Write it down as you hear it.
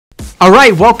All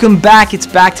right, welcome back. It's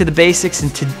Back to the Basics,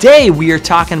 and today we are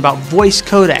talking about voice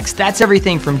codecs. That's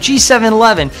everything from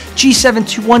G711,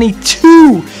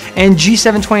 G722, and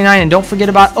G729. And don't forget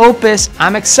about Opus.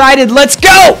 I'm excited. Let's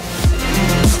go!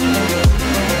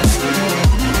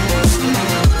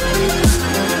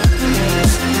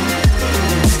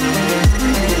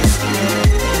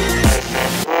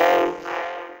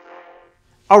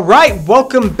 All right,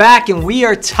 welcome back, and we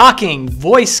are talking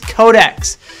voice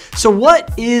codecs. So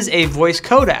what is a voice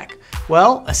codec?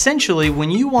 Well, essentially,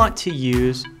 when you want to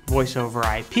use voice over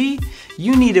IP,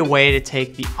 you need a way to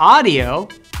take the audio,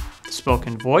 the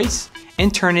spoken voice,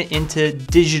 and turn it into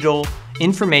digital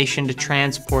information to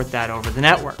transport that over the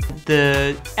network.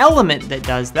 The element that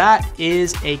does that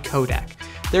is a codec.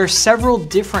 There are several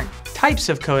different types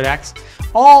of codecs,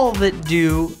 all that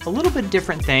do a little bit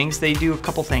different things. They do a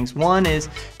couple things. One is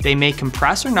they may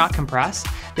compress or not compress.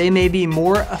 They may be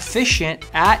more efficient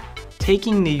at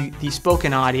taking the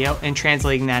spoken audio and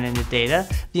translating that into data,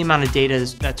 the amount of data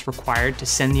that's required to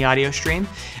send the audio stream.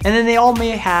 And then they all may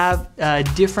have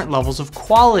different levels of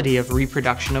quality of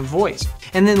reproduction of voice.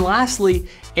 And then lastly,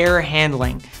 error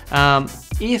handling.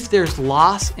 If there's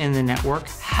loss in the network,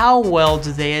 how well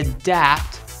do they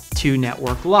adapt to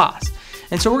network loss?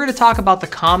 And so we're going to talk about the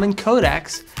common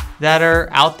codecs that are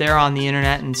out there on the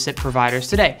internet and SIP providers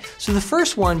today. So the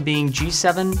first one being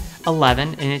G711,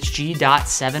 and it's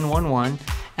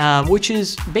G.711, which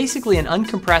is basically an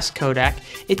uncompressed codec.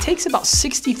 It takes about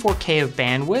 64K of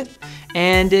bandwidth,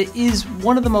 and it is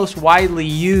one of the most widely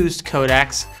used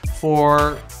codecs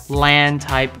for LAN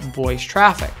type voice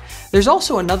traffic. There's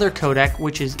also another codec,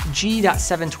 which is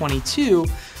G.722,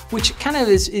 which kind of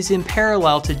is in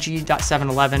parallel to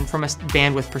G.711 from a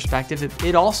bandwidth perspective.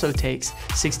 It also takes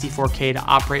 64K to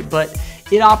operate, but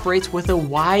it operates with a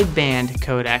wideband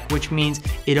codec, which means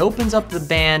it opens up the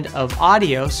band of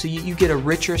audio so you get a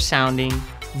richer sounding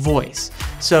voice.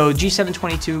 So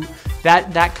G722,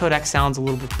 that codec sounds a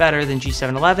little bit better than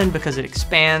G711 because it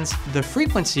expands the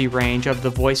frequency range of the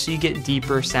voice, so you get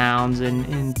deeper sounds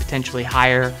and potentially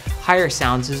higher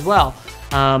sounds as well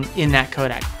in that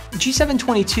codec.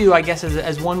 G722, I guess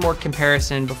as one more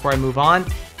comparison before I move on,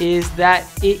 is that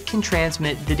it can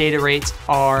transmit, the data rates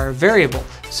are variable.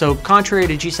 So contrary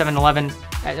to G711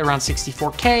 at around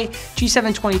 64K,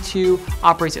 G722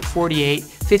 operates at 48,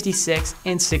 56,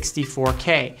 and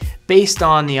 64K based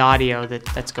on the audio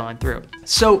that's going through.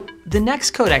 So the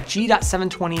next codec,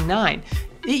 G.729,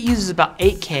 it uses about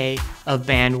 8K of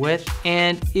bandwidth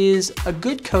and is a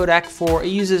good codec for, it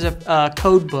uses a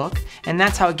code book, and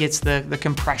that's how it gets the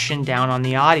compression down on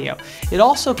the audio. It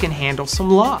also can handle some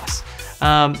loss.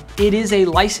 It is a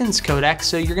licensed codec,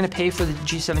 so you're going to pay for the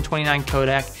G729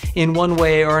 codec in one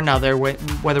way or another,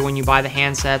 whether when you buy the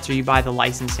handsets or you buy the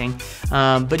licensing.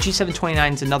 But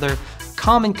G729 is another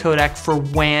common codec for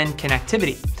WAN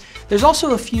connectivity. There's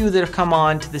also a few that have come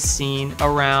on to the scene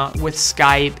around with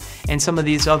Skype and some of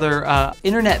these other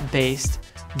internet-based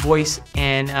voice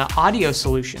and audio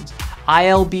solutions.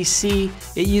 ILBC,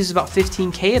 it uses about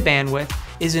 15K of bandwidth,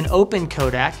 is an open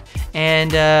codec,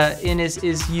 and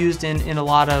is used in a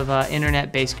lot of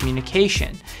internet-based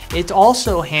communication. It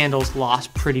also handles loss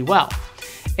pretty well.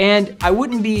 And I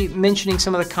wouldn't be mentioning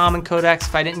some of the common codecs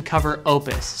if I didn't cover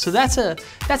Opus. So that's an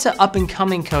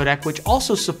up-and-coming codec which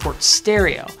also supports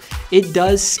stereo. It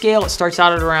does scale. It starts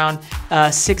out at around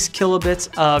 6 kilobits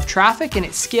of traffic, and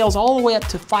it scales all the way up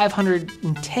to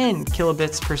 510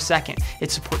 kilobits per second.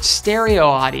 It supports stereo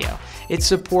audio. It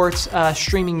supports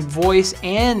streaming voice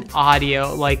and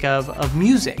audio, like of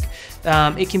music.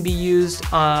 It can be used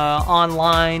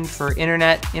online for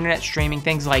internet streaming,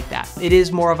 things like that. It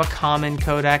is more of a common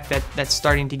codec that's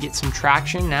starting to get some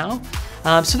traction now.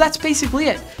 So that's basically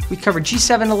it. We covered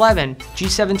G711,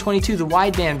 G722, the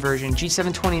wideband version,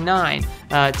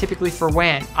 G729, typically for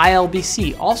WAN.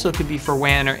 ILBC also could be for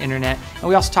WAN or internet. And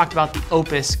we also talked about the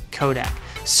Opus codec.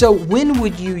 So when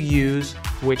would you use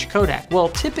which codec? Well,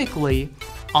 typically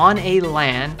on a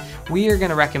LAN, we are going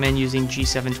to recommend using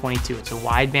G722. It's a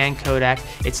wideband codec,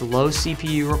 it's low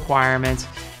CPU requirements,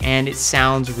 and it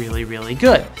sounds really, really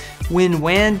good. When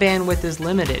WAN bandwidth is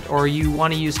limited, or you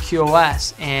want to use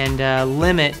QoS and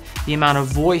limit the amount of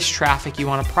voice traffic you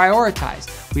want to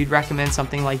prioritize, we'd recommend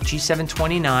something like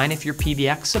G729 if your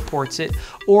PBX supports it,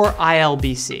 or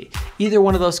ILBC. Either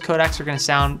one of those codecs are going to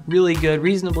sound really good,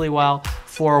 reasonably well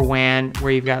for WAN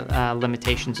where you've got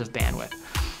limitations of bandwidth.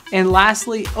 And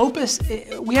lastly, Opus,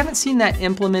 we haven't seen that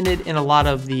implemented in a lot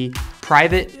of the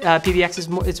private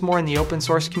PBXs. It's more in the open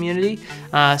source community.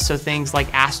 So things like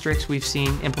Asterisk, we've seen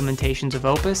implementations of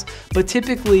Opus, but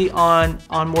typically on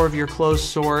more of your closed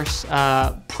source,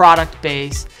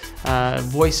 product-based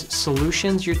voice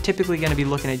solutions, you're typically going to be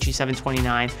looking at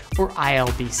G729 or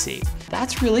ILBC.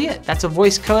 That's really it. That's a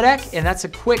voice codec, and that's a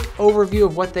quick overview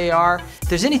of what they are. If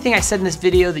there's anything I said in this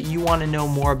video that you want to know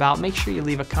more about, make sure you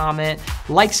leave a comment,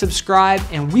 like, subscribe,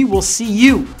 and we will see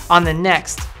you on the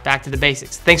next Back to the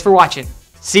Basics. Thanks for watching.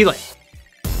 See you later.